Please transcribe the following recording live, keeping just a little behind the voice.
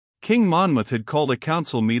King Monmouth had called a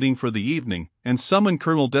council meeting for the evening, and summoned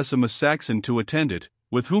Colonel Decimus Saxon to attend it,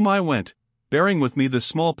 with whom I went, bearing with me the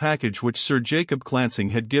small package which Sir Jacob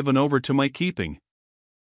Clancing had given over to my keeping.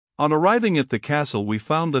 On arriving at the castle we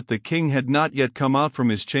found that the king had not yet come out from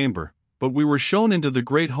his chamber, but we were shown into the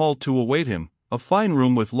great hall to await him, a fine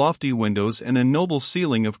room with lofty windows and a noble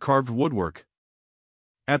ceiling of carved woodwork.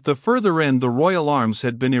 At the further end the royal arms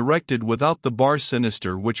had been erected without the bar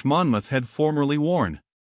sinister which Monmouth had formerly worn.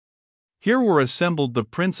 Here were assembled the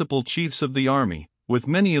principal chiefs of the army, with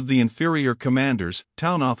many of the inferior commanders,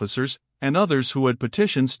 town officers, and others who had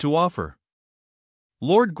petitions to offer.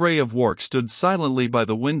 Lord Grey of Wark stood silently by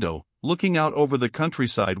the window, looking out over the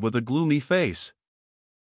countryside with a gloomy face.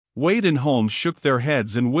 Wade and Holmes shook their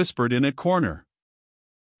heads and whispered in a corner.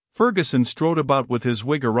 Ferguson strode about with his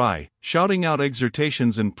wig awry, shouting out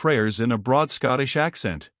exhortations and prayers in a broad Scottish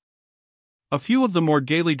accent. A few of the more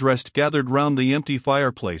gaily dressed gathered round the empty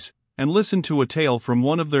fireplace, and listened to a tale from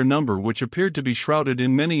one of their number which appeared to be shrouded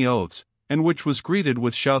in many oaths, and which was greeted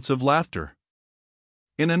with shouts of laughter.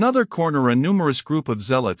 In another corner a numerous group of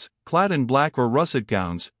zealots, clad in black or russet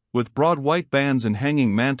gowns, with broad white bands and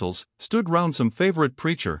hanging mantles, stood round some favourite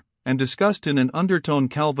preacher, and discussed in an undertone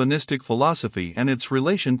Calvinistic philosophy and its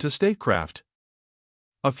relation to statecraft.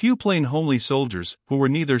 A few plain homely soldiers, who were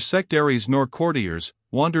neither sectaries nor courtiers,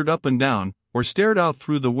 wandered up and down, or stared out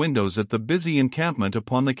through the windows at the busy encampment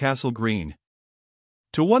upon the castle green.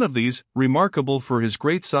 To one of these, remarkable for his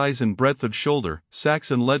great size and breadth of shoulder,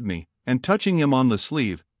 Saxon led me, and touching him on the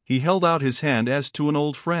sleeve, he held out his hand as to an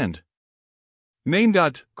old friend. "Mein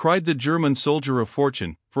Gott!" cried the German soldier of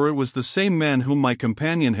fortune, for it was the same man whom my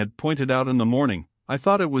companion had pointed out in the morning. "I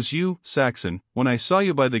thought it was you, Saxon, when I saw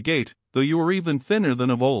you by the gate, though you were even thinner than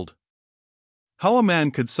of old. How a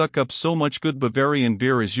man could suck up so much good Bavarian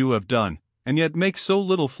beer as you have done, and yet make so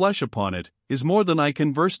little flesh upon it, is more than I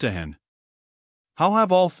can verstehen. How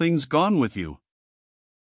have all things gone with you?"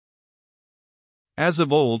 "As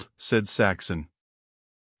of old," said Saxon.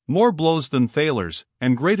 "More blows than thalers,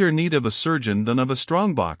 and greater need of a surgeon than of a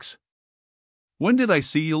strongbox." "When did I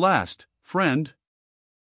see you last, friend?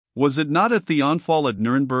 Was it not at the onfall at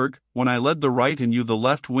Nuremberg, when I led the right and you the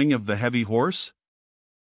left wing of the heavy horse?"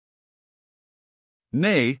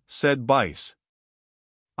 "Nay," said Bice.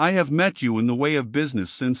 "I have met you in the way of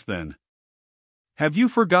business since then. Have you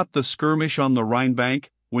forgot the skirmish on the Rhine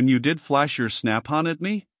bank, when you did flash your snap-on at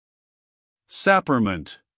me?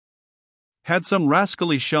 Sapperment! Had some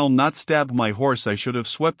rascally shell not stabbed my horse I should have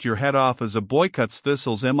swept your head off as a boy cuts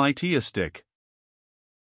thistles mit a stick."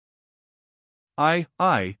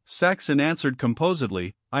 "Aye," Saxon answered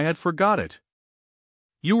composedly, "I had forgot it.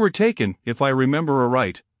 You were taken, if I remember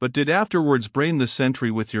aright, but did afterwards brain the sentry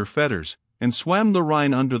with your fetters, and swam the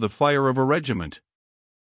Rhine under the fire of a regiment.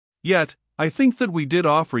 Yet, I think that we did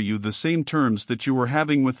offer you the same terms that you were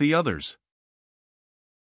having with the others."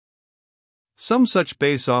 "Some such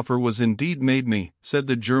base offer was indeed made me," said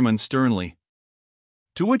the German sternly.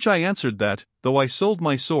 To which I answered that, though I sold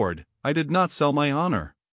my sword, I did not sell my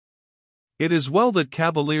honor. It is well that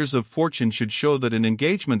cavaliers of fortune should show that an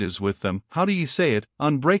engagement is with them, how do ye say it,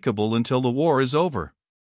 unbreakable until the war is over.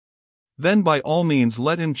 Then by all means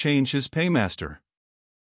let him change his paymaster.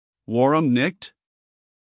 Warum nicht?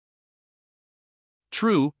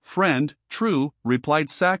 "True, friend, true,"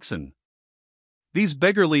 replied Saxon. "These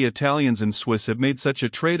beggarly Italians and Swiss have made such a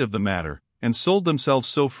trade of the matter, and sold themselves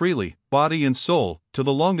so freely, body and soul, to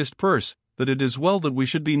the longest purse, that it is well that we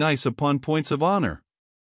should be nice upon points of honor.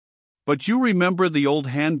 But you remember the old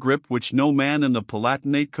hand grip which no man in the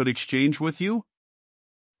Palatinate could exchange with you?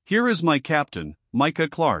 Here is my captain, Micah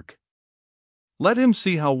Clarke. Let him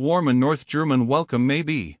see how warm a North German welcome may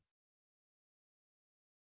be."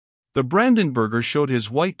 The Brandenburger showed his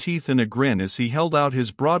white teeth in a grin as he held out his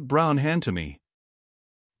broad brown hand to me.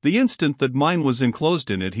 The instant that mine was enclosed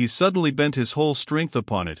in it he suddenly bent his whole strength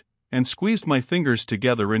upon it, and squeezed my fingers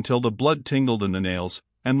together until the blood tingled in the nails,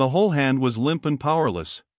 and the whole hand was limp and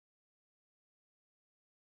powerless.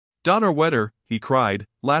 "Donnerwetter," he cried,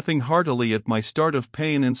 laughing heartily at my start of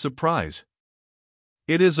pain and surprise.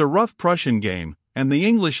 "It is a rough Prussian game, and the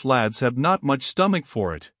English lads have not much stomach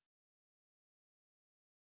for it."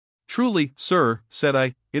 "Truly, sir," said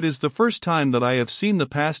I, "it is the first time that I have seen the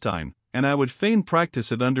pastime, and I would fain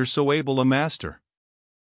practice it under so able a master."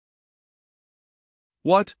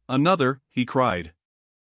 "What, another?" he cried.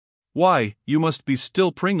 "Why, you must be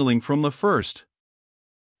still pringling from the first.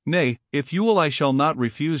 Nay, if you will I shall not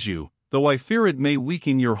refuse you, though I fear it may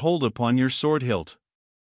weaken your hold upon your sword hilt."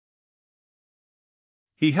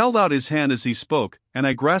 He held out his hand as he spoke, and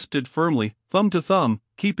I grasped it firmly, thumb to thumb,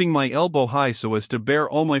 keeping my elbow high so as to bear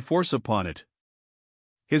all my force upon it.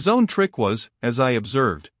 His own trick was, as I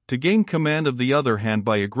observed, to gain command of the other hand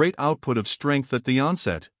by a great output of strength at the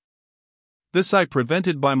onset. This I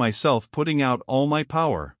prevented by myself putting out all my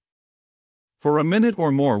power. For a minute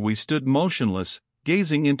or more we stood motionless,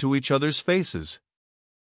 gazing into each other's faces.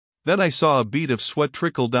 Then I saw a bead of sweat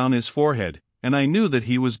trickle down his forehead, and I knew that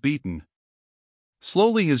he was beaten.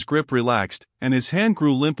 Slowly his grip relaxed, and his hand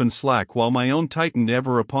grew limp and slack while my own tightened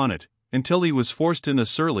ever upon it, until he was forced in a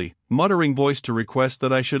surly, muttering voice to request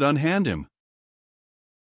that I should unhand him.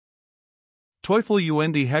 "Teufel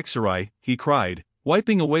und Hexerei," he cried,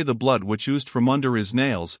 wiping away the blood which oozed from under his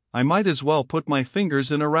nails. "I might as well put my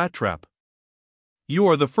fingers in a rat trap. You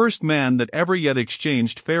are the first man that ever yet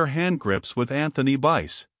exchanged fair hand grips with Anthony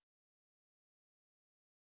Bice."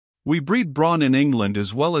 "We breed brawn in England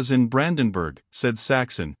as well as in Brandenburg," said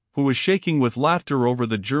Saxon, who was shaking with laughter over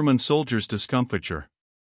the German soldier's discomfiture.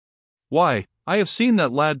 "Why, I have seen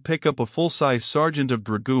that lad pick up a full-size sergeant of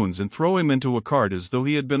dragoons and throw him into a cart as though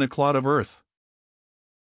he had been a clod of earth."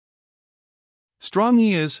 "Strong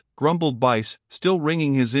he is," grumbled Bice, still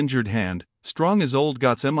wringing his injured hand, "strong as old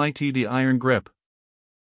Got's the iron grip.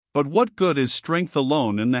 But what good is strength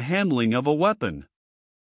alone in the handling of a weapon?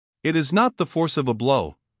 It is not the force of a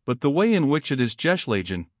blow, but the way in which it is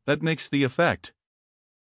geschlagen, that makes the effect.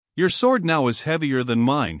 Your sword now is heavier than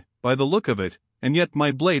mine, by the look of it, and yet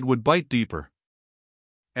my blade would bite deeper.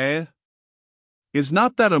 Eh? Is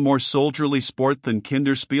not that a more soldierly sport than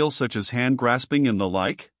kinderspiel such as hand-grasping and the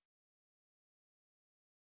like?"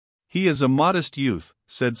 "He is a modest youth,"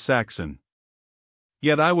 said Saxon.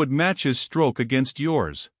 "Yet I would match his stroke against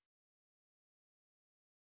yours."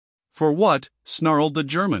 "For what?" snarled the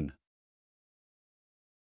German.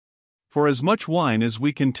 "For as much wine as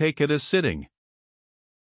we can take at a sitting."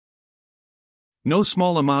 "No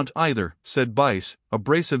small amount either," said Bice, "a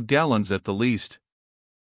brace of gallons at the least."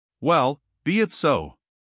 "Well, be it so.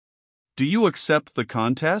 Do you accept the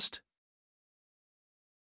contest?"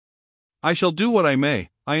 "I shall do what I may,"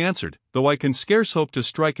 I answered, "though I can scarce hope to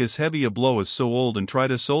strike as heavy a blow as so old and tried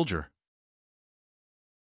a soldier."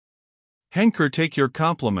 "Henker, take your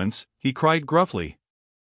compliments," he cried gruffly.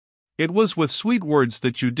 "It was with sweet words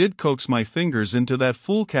that you did coax my fingers into that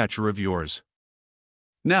fool-catcher of yours.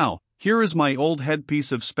 Now, here is my old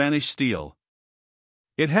headpiece of Spanish steel.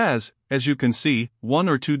 It has, as you can see, 1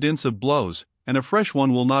 or 2 dints of blows, and a fresh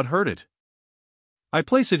one will not hurt it. I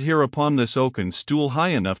place it here upon this oaken stool high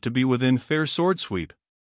enough to be within fair sword sweep.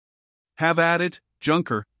 Have at it,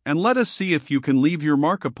 Junker, and let us see if you can leave your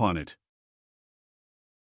mark upon it."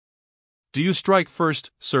 "Do you strike first,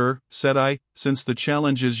 sir," said I, "since the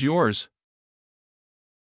challenge is yours."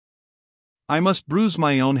 "I must bruise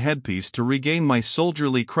my own headpiece to regain my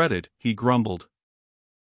soldierly credit," he grumbled.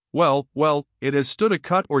 "Well, well, it has stood a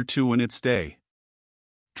cut or two in its day."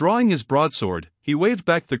 Drawing his broadsword, he waved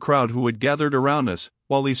back the crowd who had gathered around us,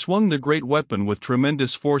 while he swung the great weapon with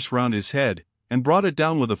tremendous force round his head, and brought it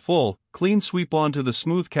down with a full, clean sweep onto the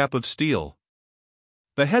smooth cap of steel.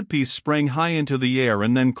 The headpiece sprang high into the air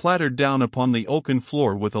and then clattered down upon the oaken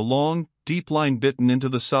floor with a long, deep line bitten into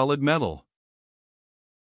the solid metal.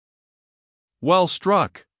 "Well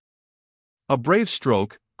struck!" "A brave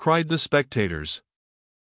stroke," cried the spectators.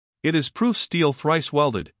 "It is proof steel thrice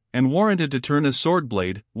welded, and warranted to turn a sword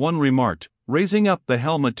blade," one remarked, raising up the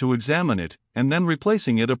helmet to examine it, and then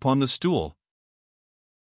replacing it upon the stool.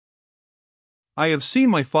 "I have seen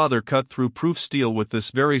my father cut through proof steel with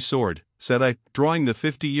this very sword," said I, drawing the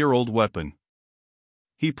 50-year-old weapon.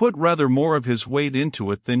 "He put rather more of his weight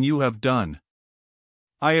into it than you have done.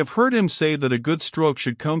 I have heard him say that a good stroke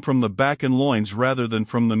should come from the back and loins rather than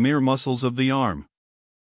from the mere muscles of the arm."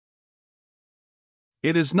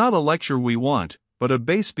 "It is not a lecture we want, but a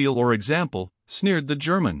Beispiel or example," sneered the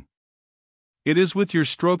German. "It is with your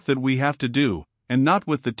stroke that we have to do, and not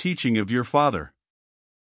with the teaching of your father."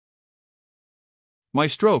 "My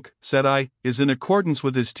stroke," said I, "is in accordance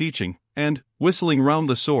with his teaching," and, whistling round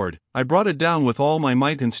the sword, I brought it down with all my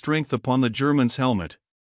might and strength upon the German's helmet.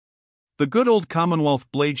 The good old Commonwealth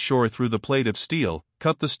blade shore through the plate of steel,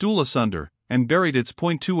 cut the stool asunder, and buried its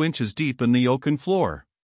point 2 inches deep in the oaken floor.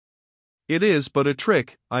 "It is but a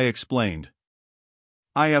trick," I explained.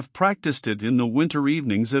 "I have practiced it in the winter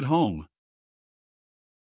evenings at home."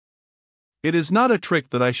 "It is not a trick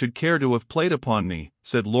that I should care to have played upon me,"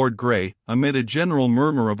 said Lord Grey, amid a general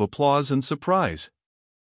murmur of applause and surprise.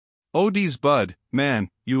 "Odie's bud, man,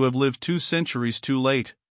 you have lived 2 centuries too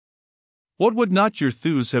late. What would not your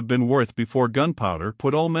thews have been worth before gunpowder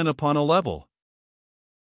put all men upon a level?"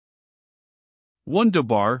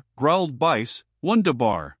 "Wunderbar," growled Bice,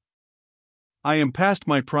 "wunderbar. I am past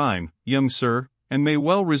my prime, young sir, and may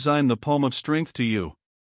well resign the palm of strength to you.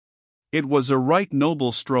 It was a right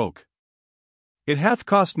noble stroke. It hath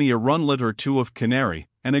cost me a runlet or two of canary,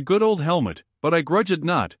 and a good old helmet, but I grudge it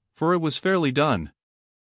not, for it was fairly done.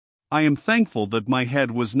 I am thankful that my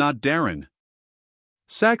head was not Darren.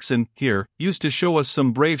 Saxon, here, used to show us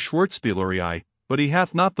some brave Schwarzspielerii, but he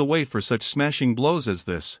hath not the weight for such smashing blows as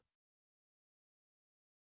this.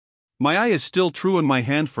 My eye is still true and my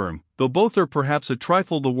hand firm, though both are perhaps a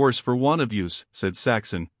trifle the worse for want of use, said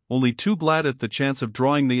Saxon, only too glad at the chance of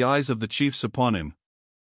drawing the eyes of the chiefs upon him.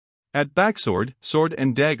 At backsword, sword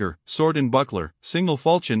and dagger, sword and buckler, single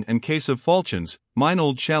falchion and case of falchions, mine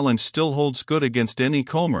old challenge still holds good against any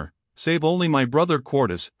comer, save only my brother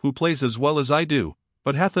Quartus, who plays as well as I do,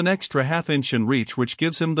 but hath an extra half-inch in reach which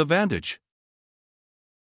gives him the vantage.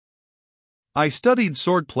 I studied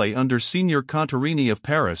swordplay under Signor Contarini of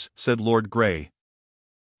Paris, said Lord Grey.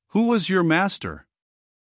 Who was your master?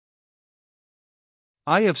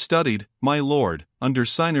 I have studied, my lord, under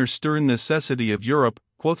Signor's stern necessity of Europe,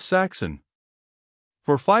 quoth Saxon.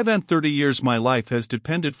 For 35 years my life has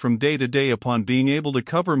depended from day to day upon being able to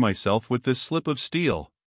cover myself with this slip of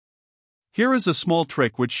steel. Here is a small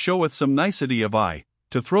trick which showeth some nicety of eye,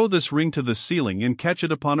 to throw this ring to the ceiling and catch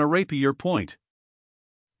it upon a rapier point.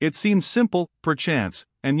 It seems simple, perchance,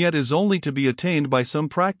 and yet is only to be attained by some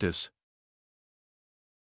practice.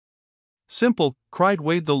 Simple, cried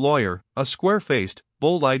Wade the lawyer, a square-faced,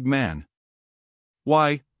 bold-eyed man.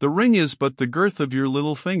 Why, the ring is but the girth of your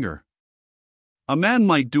little finger. A man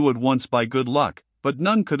might do it once by good luck, but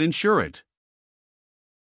none could insure it.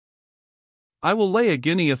 I will lay a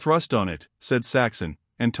guinea a thrust on it, said Saxon,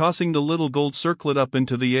 and tossing the little gold circlet up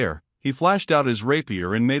into the air, he flashed out his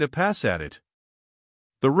rapier and made a pass at it.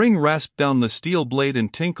 The ring rasped down the steel blade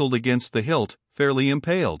and tinkled against the hilt, fairly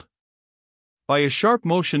impaled. By a sharp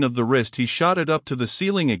motion of the wrist he shot it up to the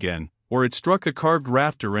ceiling again, where it struck a carved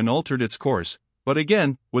rafter and altered its course, but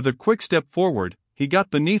again, with a quick step forward, he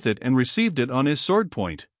got beneath it and received it on his sword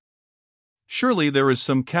point. Surely there is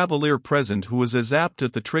some cavalier present who is as apt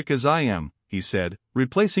at the trick as I am, he said,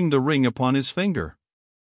 replacing the ring upon his finger.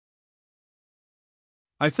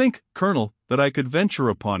 I think, Colonel, that I could venture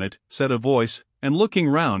upon it, said a voice, and looking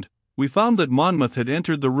round, we found that Monmouth had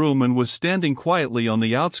entered the room and was standing quietly on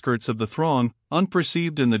the outskirts of the throng,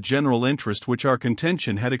 unperceived in the general interest which our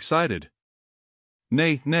contention had excited.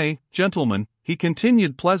 Nay, gentlemen, he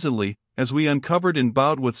continued pleasantly, as we uncovered and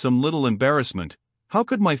bowed with some little embarrassment, how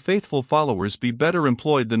could my faithful followers be better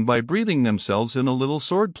employed than by breathing themselves in a little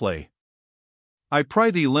sword-play? I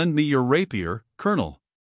prythee lend me your rapier, Colonel.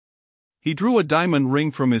 He drew a diamond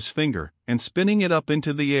ring from his finger, and spinning it up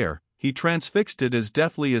into the air, he transfixed it as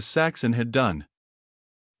deftly as Saxon had done.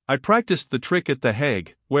 I practiced the trick at the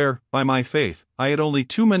Hague, where, by my faith, I had only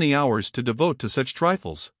too many hours to devote to such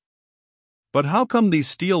trifles. But how come these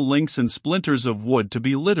steel links and splinters of wood to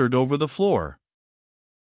be littered over the floor?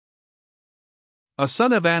 A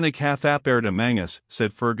son of Anak hath appeared among us,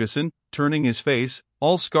 said Ferguson, turning his face,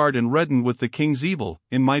 all scarred and reddened with the king's evil,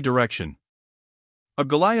 in my direction. A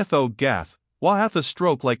Goliath o' Gath, wha hath a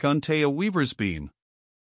stroke like unto a weaver's beam?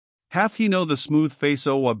 Hath he no the smooth face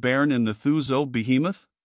o' a bairn and the thews o' behemoth?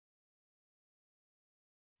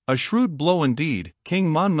 A shrewd blow indeed, King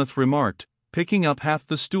Monmouth remarked, picking up half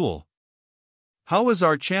the stool. How is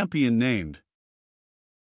our champion named?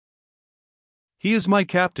 He is my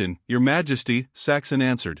captain, your majesty, Saxon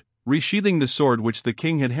answered, resheathing the sword which the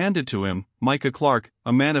king had handed to him, Micah Clarke,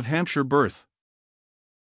 a man of Hampshire birth.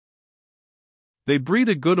 They breed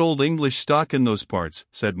a good old English stock in those parts,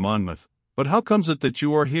 said Monmouth, but how comes it that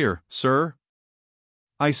you are here, sir?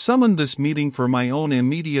 I summoned this meeting for my own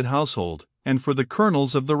immediate household, and for the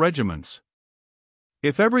colonels of the regiments.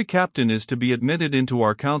 If every captain is to be admitted into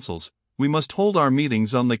our councils, we must hold our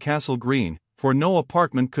meetings on the castle green, for no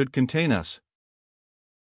apartment could contain us.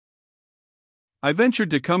 I ventured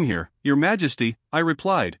to come here, your majesty, I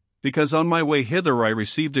replied, because on my way hither I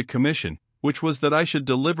received a commission, which was that I should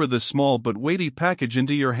deliver this small but weighty package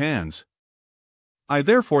into your hands. I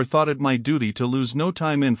therefore thought it my duty to lose no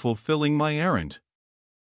time in fulfilling my errand.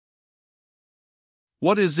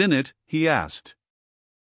 What is in it? He asked.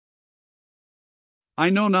 I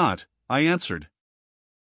know not, I answered.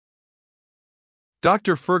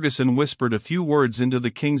 Dr. Ferguson whispered a few words into the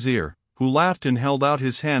king's ear, who laughed and held out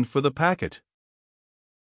his hand for the packet.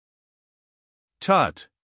 Tut!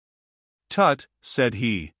 Tut, said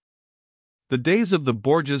he. The days of the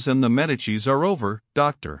Borgias and the Medicis are over,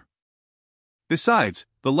 doctor. Besides,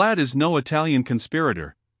 the lad is no Italian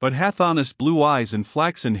conspirator, but hath honest blue eyes and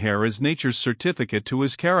flaxen hair as nature's certificate to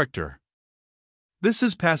his character. This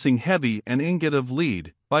is passing heavy an ingot of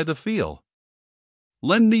lead, by the feel.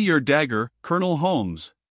 Lend me your dagger, Colonel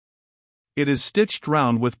Holmes. It is stitched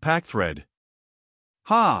round with packthread.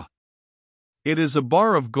 Ha! It is a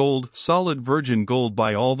bar of gold, solid virgin gold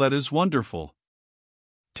by all that is wonderful.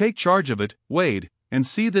 Take charge of it, Wade, and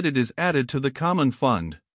see that it is added to the common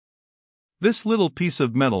fund. This little piece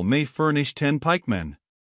of metal may furnish 10 pikemen.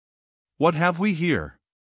 What have we here?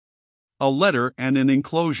 A letter and an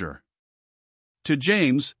enclosure. To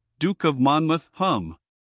James, Duke of Monmouth, hum.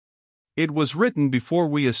 It was written before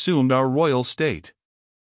we assumed our royal state.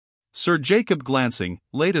 Sir Jacob Glancing,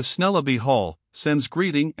 late of Snellaby Hall, sends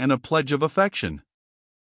greeting and a pledge of affection.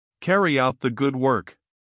 Carry out the good work.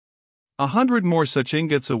 100 more such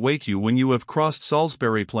ingots await you when you have crossed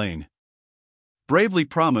Salisbury Plain. Bravely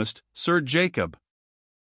promised, Sir Jacob.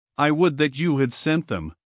 I would that you had sent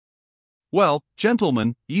them. Well,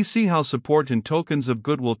 gentlemen, ye see how support and tokens of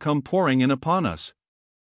good will come pouring in upon us.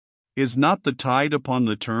 Is not the tide upon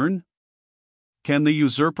the turn? Can the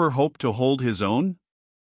usurper hope to hold his own?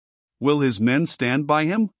 Will his men stand by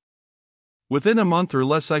him? Within a month or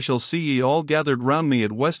less I shall see ye all gathered round me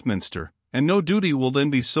at Westminster, and no duty will then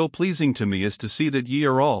be so pleasing to me as to see that ye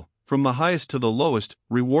are all, from the highest to the lowest,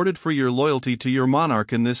 rewarded for your loyalty to your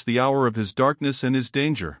monarch in this the hour of his darkness and his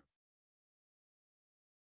danger.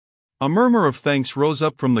 A murmur of thanks rose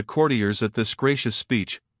up from the courtiers at this gracious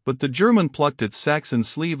speech, but the German plucked at Saxon's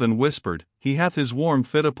sleeve and whispered, He hath his warm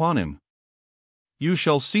fit upon him. You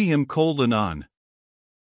shall see him cold anon.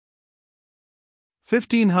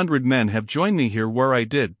 1,500 men have joined me here where I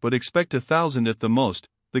did but expect 1,000 at the most,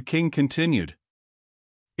 the king continued.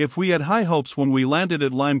 If we had high hopes when we landed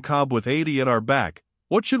at Lime Cobb with 80 at our back,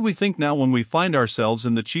 what should we think now when we find ourselves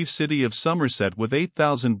in the chief city of Somerset with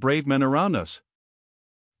 8,000 brave men around us?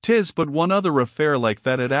 'Tis but one other affair like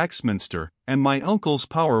that at Axminster, and my uncle's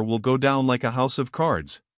power will go down like a house of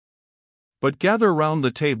cards. But gather round the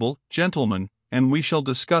table, gentlemen, and we shall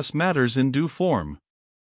discuss matters in due form.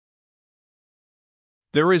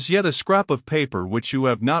 There is yet a scrap of paper which you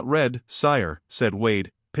have not read, sire, said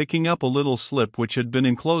Wade, picking up a little slip which had been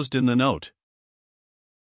enclosed in the note.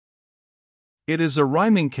 It is a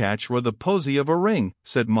rhyming catch or the posy of a ring,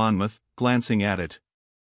 said Monmouth, glancing at it.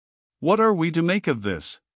 What are we to make of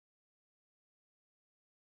this?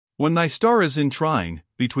 When thy star is in trine,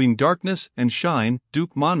 between darkness and shine,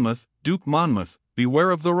 Duke Monmouth,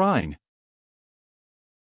 beware of the Rhine.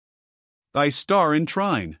 Thy star in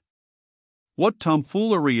trine. What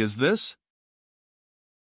tomfoolery is this?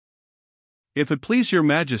 If it please your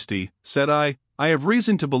majesty, said I have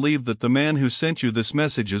reason to believe that the man who sent you this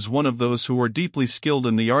message is one of those who are deeply skilled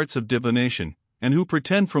in the arts of divination, and who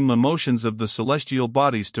pretend from the motions of the celestial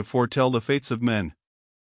bodies to foretell the fates of men.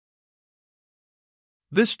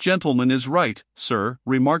 This gentleman is right, sir,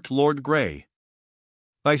 remarked Lord Grey.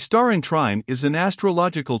 Thy star in trine is an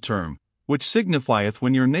astrological term, which signifieth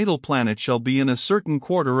when your natal planet shall be in a certain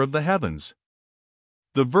quarter of the heavens.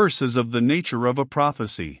 The verse is of the nature of a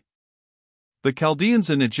prophecy. The Chaldeans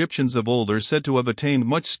and Egyptians of old are said to have attained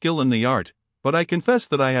much skill in the art, but I confess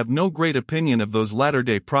that I have no great opinion of those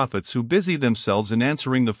latter-day prophets who busy themselves in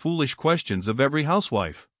answering the foolish questions of every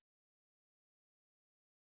housewife.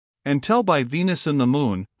 And tell by Venus and the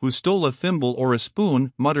moon, who stole a thimble or a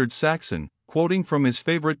spoon, muttered Saxon, quoting from his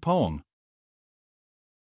favorite poem.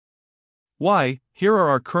 Why, here are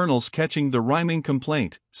our colonels catching the rhyming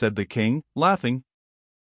complaint, said the king, laughing.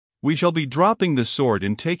 We shall be dropping the sword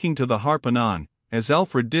and taking to the harp anon, as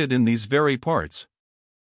Alfred did in these very parts.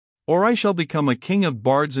 Or I shall become a king of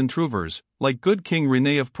bards and trouvers, like good King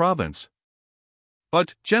René of Provence.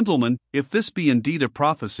 But, gentlemen, if this be indeed a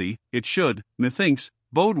prophecy, it should, methinks,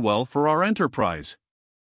 bode well for our enterprise.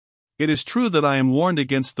 It is true that I am warned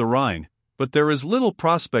against the Rhine, but there is little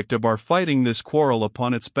prospect of our fighting this quarrel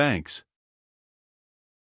upon its banks.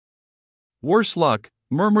 Worse luck,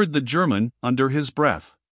 murmured the German, under his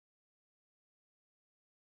breath.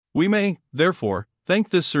 We may, therefore, thank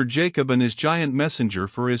this Sir Jacob and his giant messenger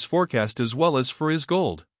for his forecast as well as for his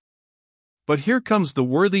gold. But here comes the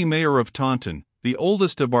worthy Mayor of Taunton, the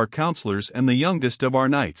oldest of our councillors and the youngest of our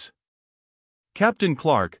knights. Captain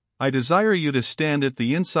Clarke, I desire you to stand at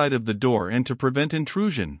the inside of the door and to prevent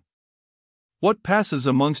intrusion. What passes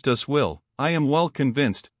amongst us will, I am well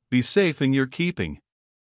convinced, be safe in your keeping.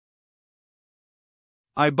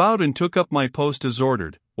 I bowed and took up my post as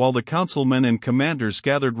ordered, while the councilmen and commanders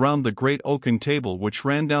gathered round the great oaken table which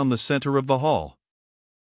ran down the centre of the hall.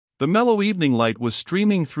 The mellow evening light was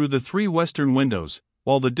streaming through the 3 western windows,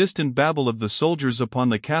 while the distant babble of the soldiers upon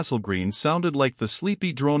the castle green sounded like the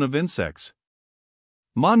sleepy drone of insects.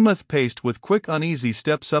 Monmouth paced with quick uneasy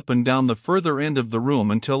steps up and down the further end of the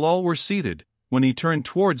room until all were seated, when he turned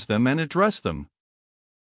towards them and addressed them.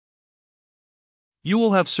 You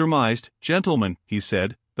will have surmised, gentlemen, he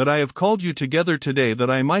said, that I have called you together today that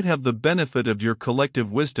I might have the benefit of your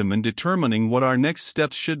collective wisdom in determining what our next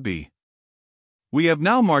steps should be. We have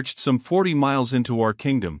now marched some 40 miles into our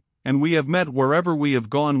kingdom, and we have met wherever we have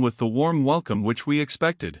gone with the warm welcome which we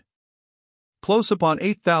expected. Close upon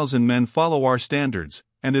 8,000 men follow our standards,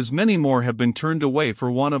 and as many more have been turned away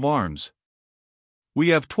for want of arms. We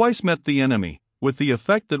have twice met the enemy, with the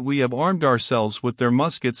effect that we have armed ourselves with their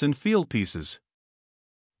muskets and field pieces.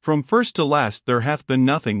 From first to last there hath been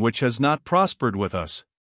nothing which has not prospered with us.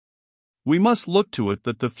 We must look to it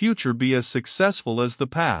that the future be as successful as the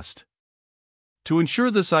past. To ensure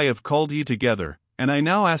this I have called ye together, and I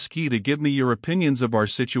now ask ye to give me your opinions of our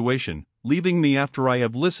situation, leaving me after I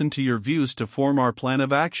have listened to your views to form our plan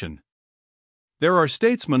of action. There are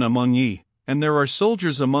statesmen among ye, and there are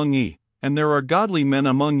soldiers among ye, and there are godly men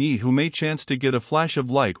among ye who may chance to get a flash of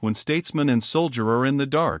light when statesman and soldier are in the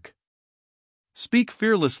dark. Speak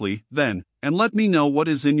fearlessly, then, and let me know what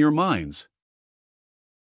is in your minds.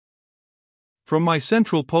 From my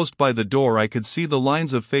central post by the door I could see the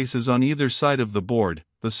lines of faces on either side of the board,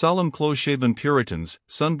 the solemn close-shaven Puritans,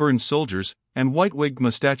 sunburned soldiers, and white-wigged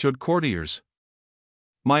mustachioed courtiers.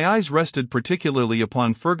 My eyes rested particularly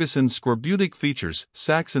upon Ferguson's scorbutic features,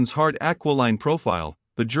 Saxon's hard aquiline profile,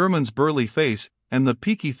 the German's burly face, and the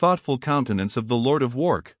peaky thoughtful countenance of the Lord of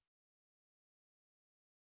Wark.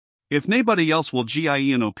 "If naebody else will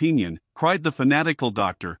gie an opinion," cried the fanatical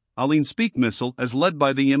doctor, "I'll e'en speak missile as led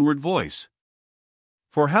by the inward voice.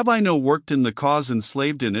 For have I no worked in the cause and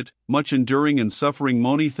slaved in it, much enduring and suffering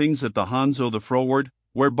mony things at the hands o' the froward,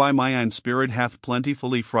 whereby my ain spirit hath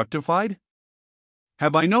plentifully fructified?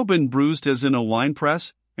 Have I no been bruised as in a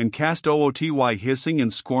winepress, and cast ooty hissing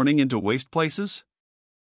and scorning into waste places?"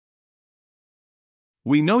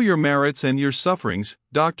 "We know your merits and your sufferings,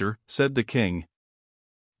 doctor," said the king.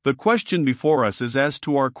 "The question before us is as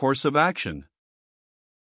to our course of action."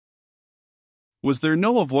 "Was there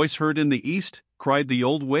no a voice heard in the east?" cried the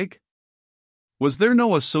old Whig. "Was there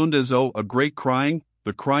no a sound as o' a great crying,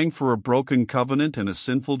 the crying for a broken covenant and a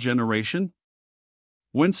sinful generation?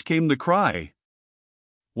 Whence came the cry?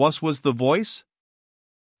 Was the voice?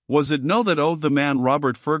 Was it no that o' the man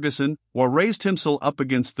Robert Ferguson, wha raised himsel up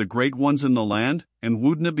against the great ones in the land, and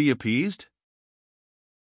wouldna be appeased?"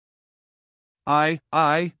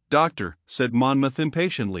 Aye, doctor," said Monmouth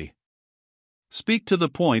impatiently. "Speak to the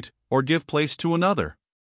point, or give place to another."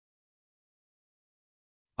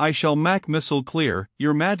 "I shall mak missile clear,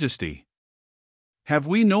 your majesty. Have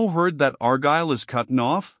we no heard that Argyle is cutten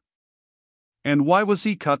off? And why was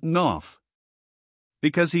he cutten off?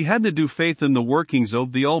 Because he had to do faith in the workings o'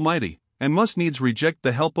 the Almighty, and must needs reject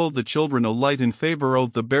the help o' the children o' light in favour o'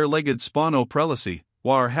 the bare-legged spawn o' prelacy,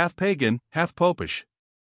 wha are half pagan, half popish.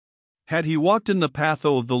 Had he walked in the path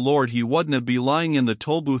o' the Lord he wadna be lying in the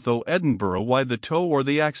tolbooth o' Edinburgh wi' the toe or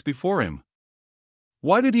the axe before him.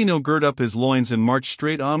 Why did he no gird up his loins and march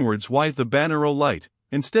straight onwards wi' the banner o' light,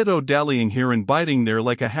 instead o' dallying here and biding there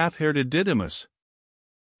like a half-hearted Didymus?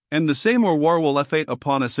 And the same or war will effate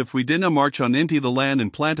upon us if we dinna march on into the land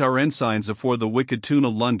and plant our ensigns afore the wicked tune o'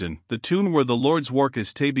 London, the tune where the Lord's work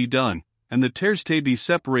is tae be done, and the tares tae be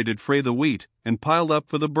separated frae the wheat, and piled up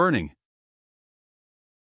for the burning.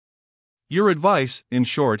 Your advice, in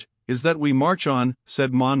short, is that we march on,"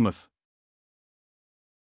 said Monmouth.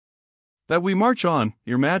 "That we march on,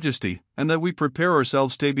 your majesty, and that we prepare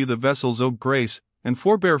ourselves to be the vessels o' grace, and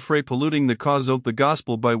forbear frae polluting the cause o' the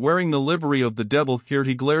gospel by wearing the livery of the devil." Here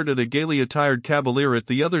he glared at a gaily attired cavalier at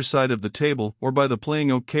the other side of the table, "or by the playing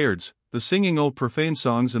o' cairds, the singing o' profane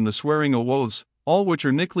songs and the swearing o' oaths, all which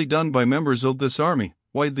are nickly done by members o' this army,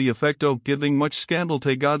 why the effect o' giving much scandal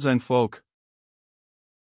to God's ain folk."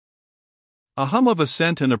 A hum of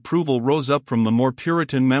assent and approval rose up from the more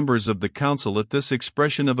Puritan members of the council at this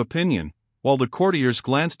expression of opinion, while the courtiers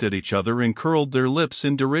glanced at each other and curled their lips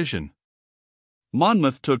in derision.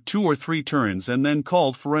 Monmouth took 2 or 3 turns and then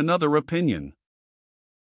called for another opinion.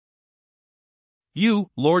 "You,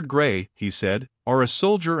 Lord Grey," he said, "are a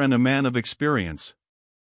soldier and a man of experience.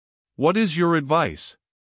 What is your advice?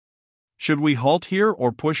 Should we halt here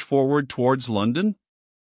or push forward towards London?"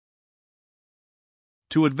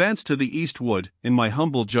 "To advance to the east would, in my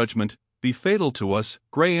humble judgment, be fatal to us,"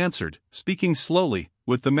 Grey answered, speaking slowly,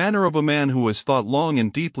 with the manner of a man who has thought long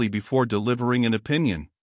and deeply before delivering an opinion.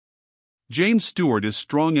 "James Stewart is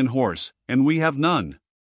strong in horse, and we have none.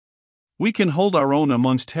 We can hold our own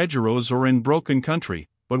amongst hedgerows or in broken country,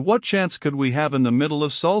 but what chance could we have in the middle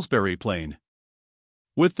of Salisbury Plain?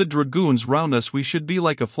 With the dragoons round us we should be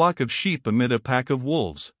like a flock of sheep amid a pack of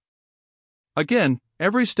wolves. Again,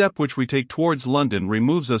 every step which we take towards London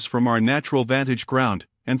removes us from our natural vantage ground,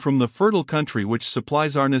 and from the fertile country which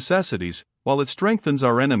supplies our necessities, while it strengthens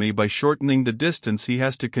our enemy by shortening the distance he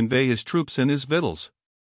has to convey his troops and his victuals.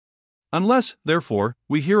 Unless, therefore,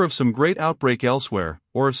 we hear of some great outbreak elsewhere,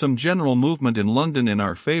 or of some general movement in London in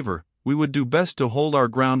our favor, we would do best to hold our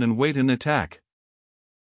ground and wait an attack.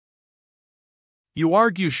 You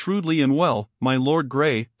argue shrewdly and well, my Lord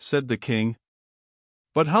Grey, said the king.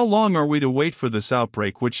 But how long are we to wait for this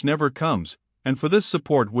outbreak which never comes, and for this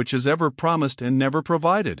support which is ever promised and never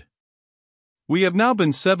provided? We have now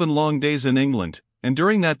been 7 long days in England, and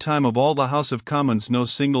during that time of all the House of Commons no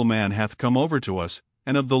single man hath come over to us,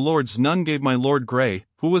 and of the lords none gave my Lord Grey,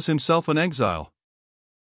 who was himself an exile.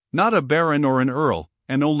 Not a baron or an earl,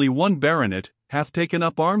 and only one baronet, hath taken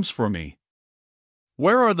up arms for me.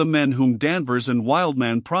 Where are the men whom Danvers and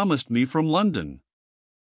Wildman promised me from London?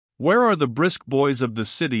 Where are the brisk boys of the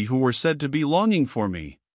city who were said to be longing for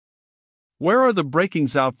me? Where are the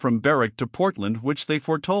breakings out from Berwick to Portland which they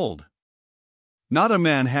foretold? Not a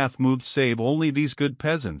man hath moved save only these good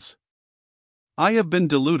peasants. I have been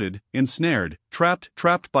deluded, ensnared,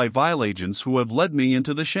 trapped by vile agents who have led me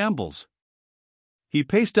into the shambles. He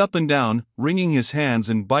paced up and down, wringing his hands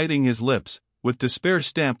and biting his lips, with despair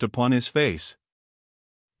stamped upon his face.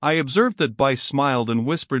 I observed that Buyse smiled and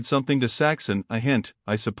whispered something to Saxon, a hint,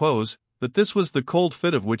 I suppose, that this was the cold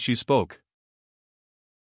fit of which he spoke.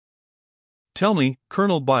 Tell me,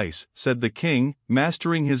 Colonel Buyse, said the king,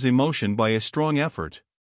 mastering his emotion by a strong effort.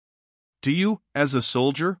 Do you, as a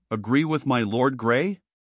soldier, agree with my Lord Grey?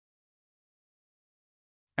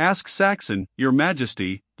 Ask Saxon, your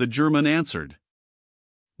majesty, the German answered.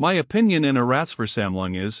 My opinion in a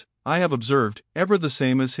Ratsversammlung is, I have observed, ever the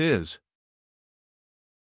same as his.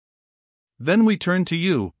 Then we turn to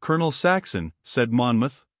you, Colonel Saxon, said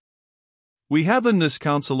Monmouth. We have in this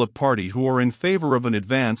council a party who are in favor of an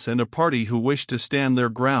advance and a party who wish to stand their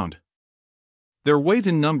ground. Their weight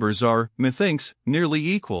in numbers are, methinks, nearly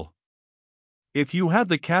equal. If you had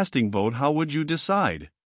the casting vote, how would you decide?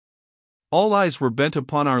 All eyes were bent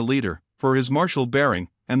upon our leader, for his martial bearing,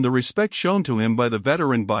 and the respect shown to him by the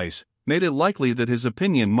veteran Buyse, made it likely that his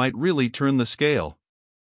opinion might really turn the scale.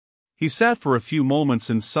 He sat for a few moments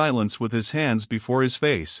in silence with his hands before his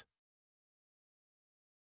face.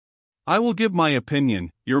 I will give my opinion,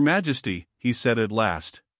 your majesty, he said at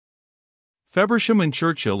last. Feversham and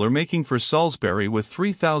Churchill are making for Salisbury with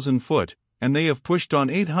 3,000 foot, and they have pushed on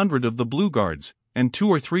 800 of the Blue Guards, and 2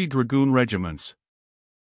 or 3 dragoon regiments.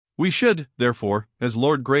 We should, therefore, as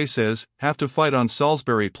Lord Grey says, have to fight on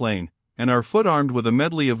Salisbury Plain, and our foot armed with a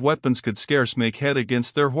medley of weapons could scarce make head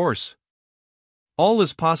against their horse. All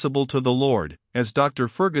is possible to the Lord, as Dr.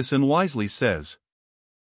 Ferguson wisely says.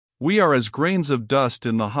 We are as grains of dust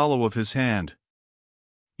in the hollow of his hand.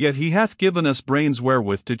 Yet he hath given us brains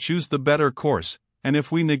wherewith to choose the better course, and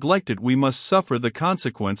if we neglect it we must suffer the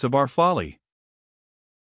consequence of our folly.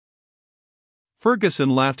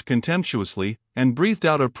 Ferguson laughed contemptuously, and breathed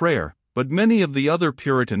out a prayer, but many of the other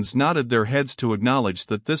Puritans nodded their heads to acknowledge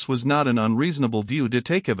that this was not an unreasonable view to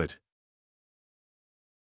take of it.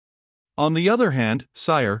 On the other hand,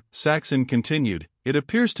 sire, Saxon continued, it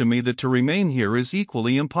appears to me that to remain here is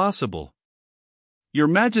equally impossible. Your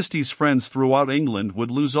Majesty's friends throughout England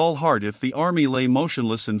would lose all heart if the army lay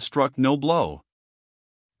motionless and struck no blow.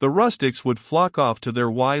 The rustics would flock off to their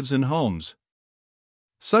wives and homes.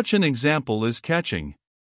 Such an example is catching.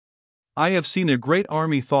 I have seen a great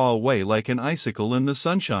army thaw away like an icicle in the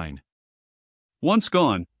sunshine. Once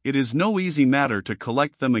gone, it is no easy matter to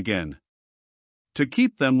collect them again. To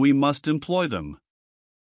keep them we must employ them.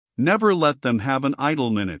 Never let them have an idle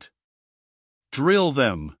minute. Drill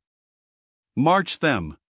them. March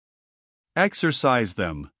them. Exercise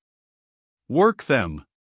them. Work them.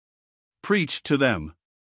 Preach to them.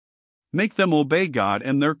 Make them obey God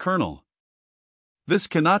and their colonel. This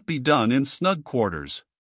cannot be done in snug quarters.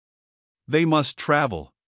 They must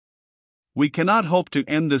travel. We cannot hope to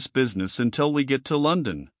end this business until we get to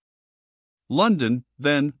London. London,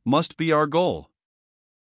 then, must be our goal.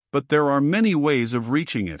 But there are many ways of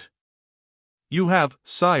reaching it. You have,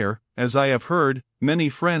 sire, as I have heard, many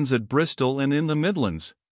friends at Bristol and in the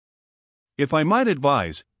Midlands. If I might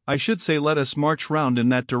advise, I should say let us march round in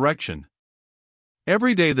that direction.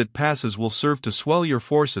 Every day that passes will serve to swell your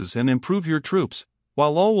forces and improve your troops,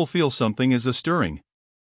 while all will feel something is a-stirring.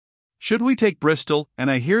 Should we take Bristol, and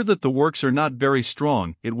I hear that the works are not very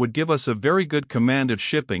strong, it would give us a very good command of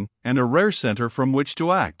shipping, and a rare centre from which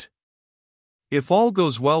to act. If all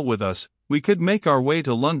goes well with us, we could make our way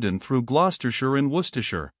to London through Gloucestershire and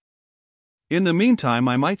Worcestershire. In the meantime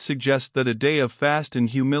I might suggest that a day of fast and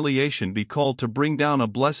humiliation be called to bring down a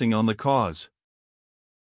blessing on the cause.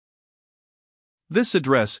 This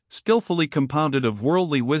address, skillfully compounded of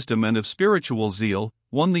worldly wisdom and of spiritual zeal,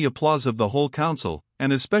 won the applause of the whole council,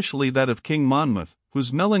 and especially that of King Monmouth,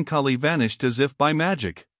 whose melancholy vanished as if by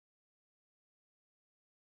magic.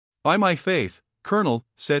 "By my faith, Colonel,"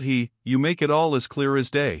 said he, "you make it all as clear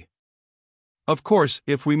as day. Of course,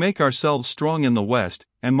 if we make ourselves strong in the West,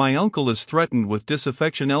 and my uncle is threatened with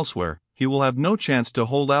disaffection elsewhere, he will have no chance to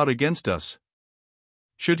hold out against us.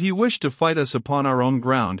 Should he wish to fight us upon our own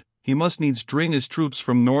ground, he must needs drain his troops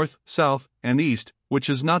from north, south, and east, which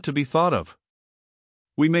is not to be thought of.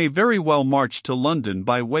 We may very well march to London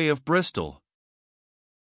by way of Bristol."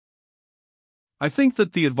 "I think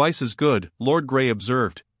that the advice is good," Lord Grey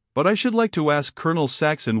observed, "but I should like to ask Colonel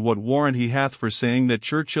Saxon what warrant he hath for saying that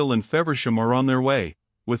Churchill and Feversham are on their way,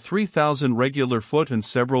 with 3,000 regular foot and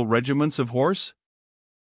several regiments of horse?"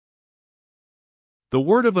 "The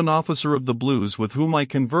word of an officer of the Blues with whom I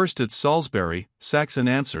conversed at Salisbury," Saxon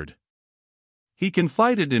answered. "He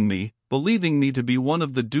confided in me, believing me to be one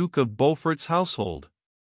of the Duke of Beaufort's household.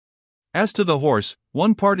 As to the horse,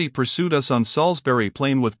 one party pursued us on Salisbury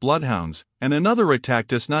Plain with bloodhounds, and another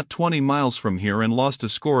attacked us not 20 miles from here and lost a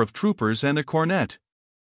score of troopers and a cornet."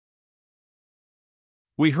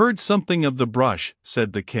 "We heard something of the brush,"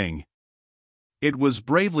 said the king. "It was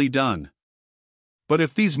bravely done. But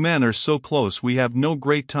if these men are so close, we have no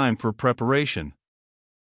great time for preparation."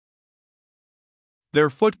 "Their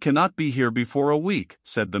foot cannot be here before a week,"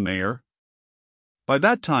 said the mayor. "By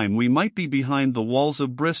that time we might be behind the walls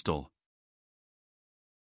of Bristol."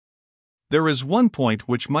 "There is one point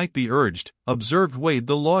which might be urged," observed Wade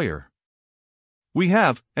the lawyer. "We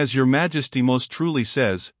have, as your Majesty most truly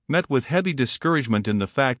says, met with heavy discouragement in the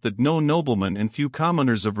fact that no noblemen and few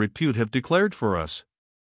commoners of repute have declared for us.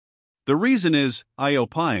 The reason is, I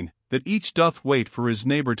opine, that each doth wait for his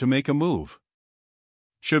neighbor to make a move.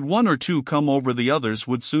 Should one or two come over, the others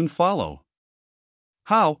would soon follow.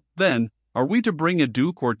 How, then, are we to bring a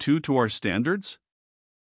duke or two to our standards?"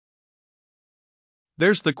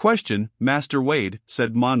 "There's the question, Master Wade,"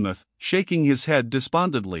 said Monmouth, shaking his head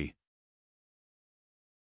despondently.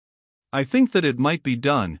 "I think that it might be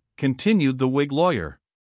done," continued the Whig lawyer.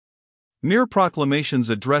 "Mere proclamations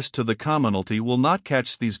addressed to the commonalty will not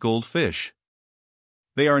catch these goldfish.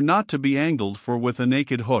 They are not to be angled for with a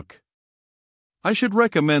naked hook. I should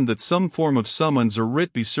recommend that some form of summons or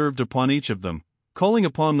writ be served upon each of them, calling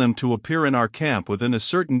upon them to appear in our camp within a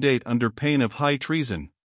certain date under pain of high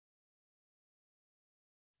treason."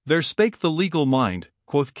 "There spake the legal mind,"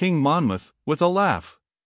 quoth King Monmouth, with a laugh.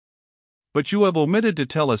 "But you have omitted to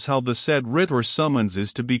tell us how the said writ or summons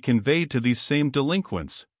is to be conveyed to these same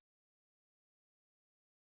delinquents."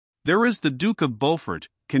 "There is the Duke of Beaufort,"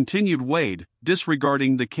 continued Wade,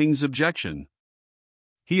 disregarding the king's objection.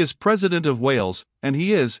 "He is President of Wales, and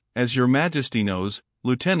he is, as your Majesty knows,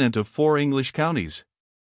 Lieutenant of 4 English counties.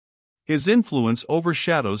 His influence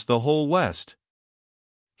overshadows the whole West.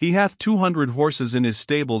 He hath 200 horses in his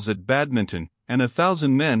stables at Badminton, and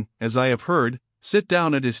 1,000 men, as I have heard, sit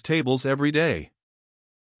down at his tables every day.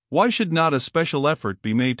 Why should not a special effort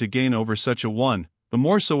be made to gain over such a one, the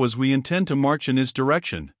more so as we intend to march in his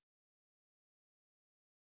direction?"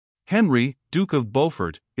 "Henry, Duke of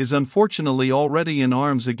Beaufort, is unfortunately already in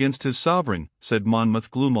arms against his sovereign," said Monmouth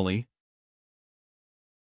gloomily.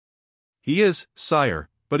 "He is, sire,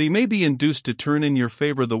 but he may be induced to turn in your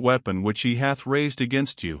favor the weapon which he hath raised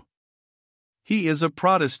against you. He is a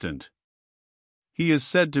Protestant. He is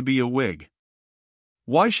said to be a Whig.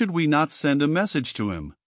 Why should we not send a message to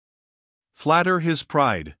him? Flatter his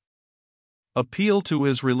pride. Appeal to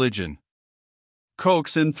his religion.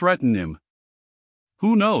 Coax and threaten him.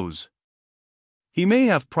 Who knows? He may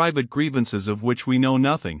have private grievances of which we know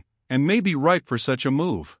nothing, and may be ripe for such a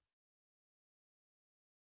move."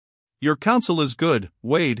 "Your counsel is good,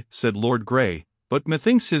 Wade," said Lord Grey, "but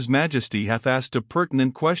methinks his Majesty hath asked a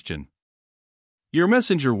pertinent question. Your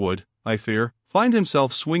messenger would, I fear, find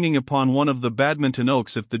himself swinging upon one of the Badminton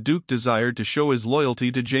oaks if the Duke desired to show his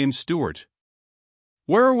loyalty to James Stuart.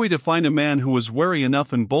 Where are we to find a man who is wary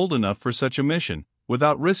enough and bold enough for such a mission,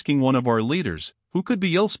 without risking one of our leaders, who could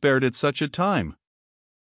be ill-spared at such a time?"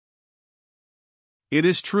 "It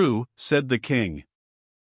is true," said the king.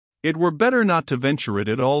 "It were better not to venture it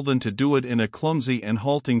at all than to do it in a clumsy and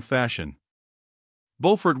halting fashion.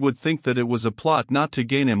 Beaufort would think that it was a plot not to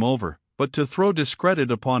gain him over, but to throw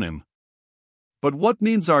discredit upon him. But what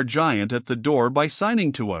means our giant at the door by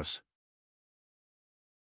signing to us?"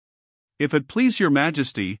 "If it please your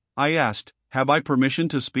Majesty," I asked, "have I permission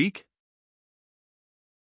to speak?"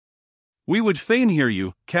 "We would fain hear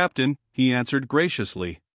you, Captain," he answered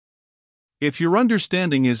graciously. "If your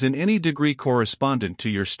understanding is in any degree correspondent to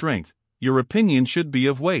your strength, your opinion should be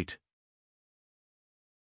of weight."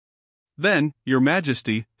 "Then, your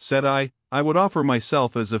Majesty," said I, I would offer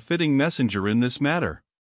myself as a fitting messenger in this matter.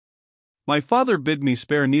 My father bid me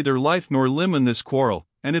spare neither life nor limb in this quarrel,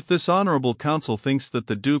 and if this honorable council thinks that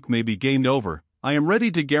the Duke may be gained over, I am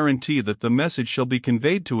ready to guarantee that the message shall be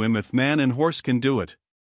conveyed to him if man and horse can do it.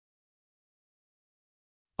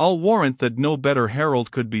 I'll warrant that no better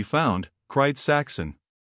herald could be found, cried Saxon.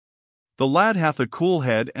 The lad hath a cool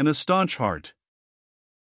head and a staunch heart.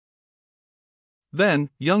 Then,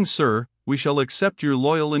 young sir, we shall accept your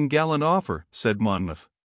loyal and gallant offer, said Monmouth.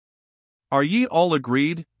 Are ye all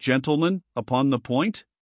agreed, gentlemen, upon the point?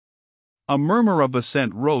 A murmur of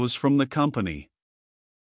assent rose from the company.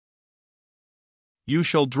 You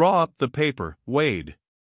shall draw up the paper, Wade.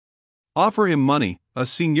 Offer him money, a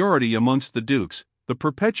seniority amongst the dukes, the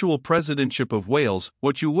perpetual presidentship of Wales,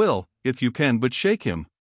 what you will, if you can but shake him.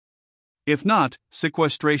 If not,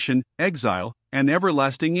 sequestration, exile, and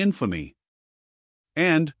everlasting infamy.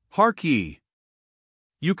 And, hark ye!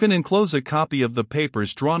 You can enclose a copy of the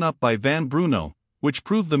papers drawn up by Van Bruno, which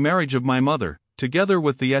prove the marriage of my mother, together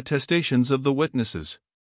with the attestations of the witnesses.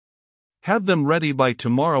 Have them ready by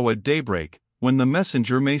tomorrow at daybreak, when the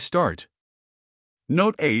messenger may start.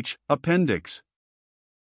 Note H, Appendix.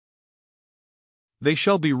 They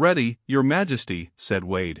shall be ready, your majesty, said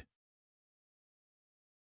Wade.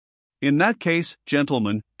 In that case,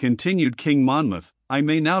 gentlemen, continued King Monmouth, I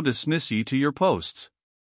may now dismiss ye to your posts.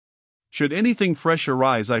 Should anything fresh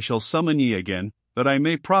arise I shall summon ye again, that I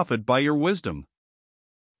may profit by your wisdom.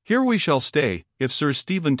 Here we shall stay, if Sir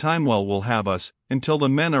Stephen Timewell will have us, until the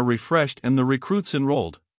men are refreshed and the recruits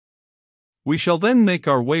enrolled. We shall then make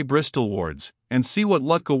our way Bristolwards, and see what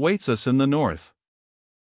luck awaits us in the north.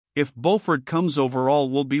 If Beaufort comes over all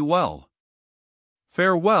will be well.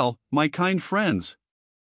 Farewell, my kind friends.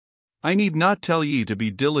 I need not tell ye to be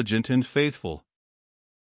diligent and faithful.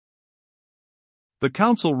 The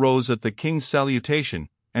council rose at the king's salutation,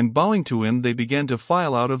 and bowing to him they began to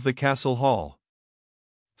file out of the castle hall.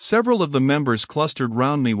 Several of the members clustered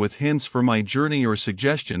round me with hints for my journey or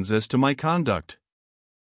suggestions as to my conduct.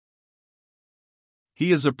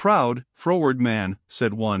 He is a proud, froward man,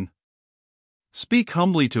 said one. Speak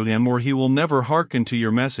humbly to him or he will never hearken to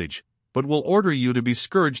your message, but will order you to be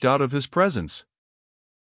scourged out of his presence.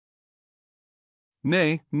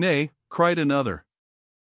 Nay, nay, cried another.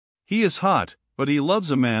 He is hot, but he loves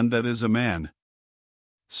a man that is a man.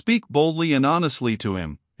 Speak boldly and honestly to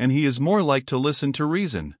him, and he is more like to listen to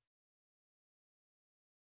reason.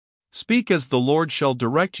 Speak as the Lord shall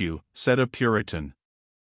direct you, said a Puritan.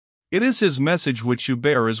 It is his message which you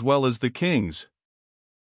bear as well as the king's.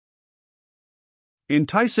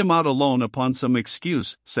 Entice him out alone upon some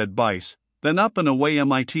excuse, said Bice, then up and away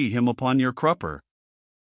mit him upon your crupper.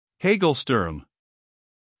 Hagelsturm.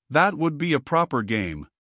 That would be a proper game.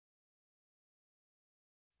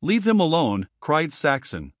 Leave him alone, cried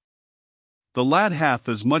Saxon. The lad hath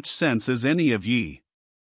as much sense as any of ye.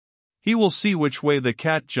 He will see which way the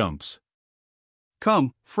cat jumps.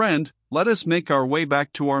 Come, friend, let us make our way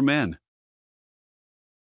back to our men.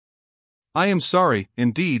 I am sorry,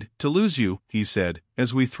 indeed, to lose you, he said,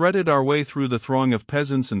 as we threaded our way through the throng of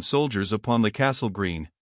peasants and soldiers upon the castle green.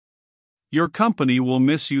 Your company will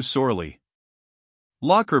miss you sorely.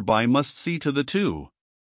 Lockerby must see to the two.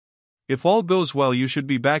 If all goes well you should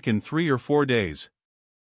be back in 3 or 4 days.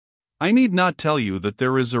 I need not tell you that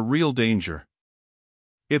there is a real danger.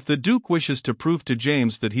 If the Duke wishes to prove to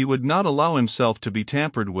James that he would not allow himself to be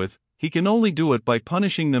tampered with, he can only do it by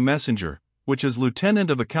punishing the messenger, which as lieutenant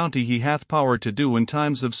of a county he hath power to do in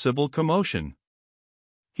times of civil commotion.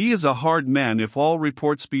 He is a hard man if all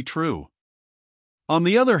reports be true. On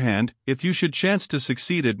the other hand, if you should chance to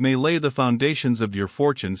succeed it may lay the foundations of your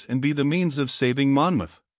fortunes and be the means of saving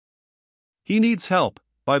Monmouth. He needs help,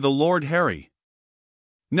 by the Lord Harry.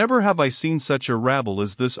 Never have I seen such a rabble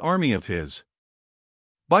as this army of his.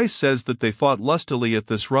 Bice says that they fought lustily at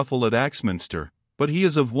this ruffle at Axminster, but he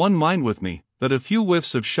is of one mind with me, that a few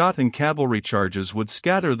whiffs of shot and cavalry charges would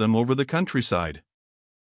scatter them over the countryside.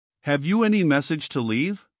 Have you any message to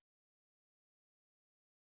leave?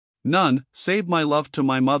 None, save my love to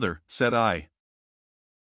my mother, said I.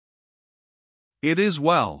 It is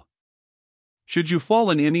well. Should you fall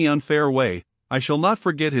in any unfair way, I shall not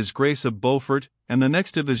forget his grace of Beaufort, and the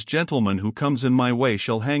next of his gentlemen who comes in my way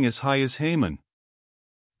shall hang as high as Haman.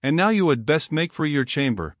 And now you had best make for your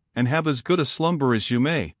chamber, and have as good a slumber as you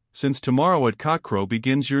may, since tomorrow at cockcrow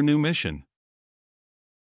begins your new mission.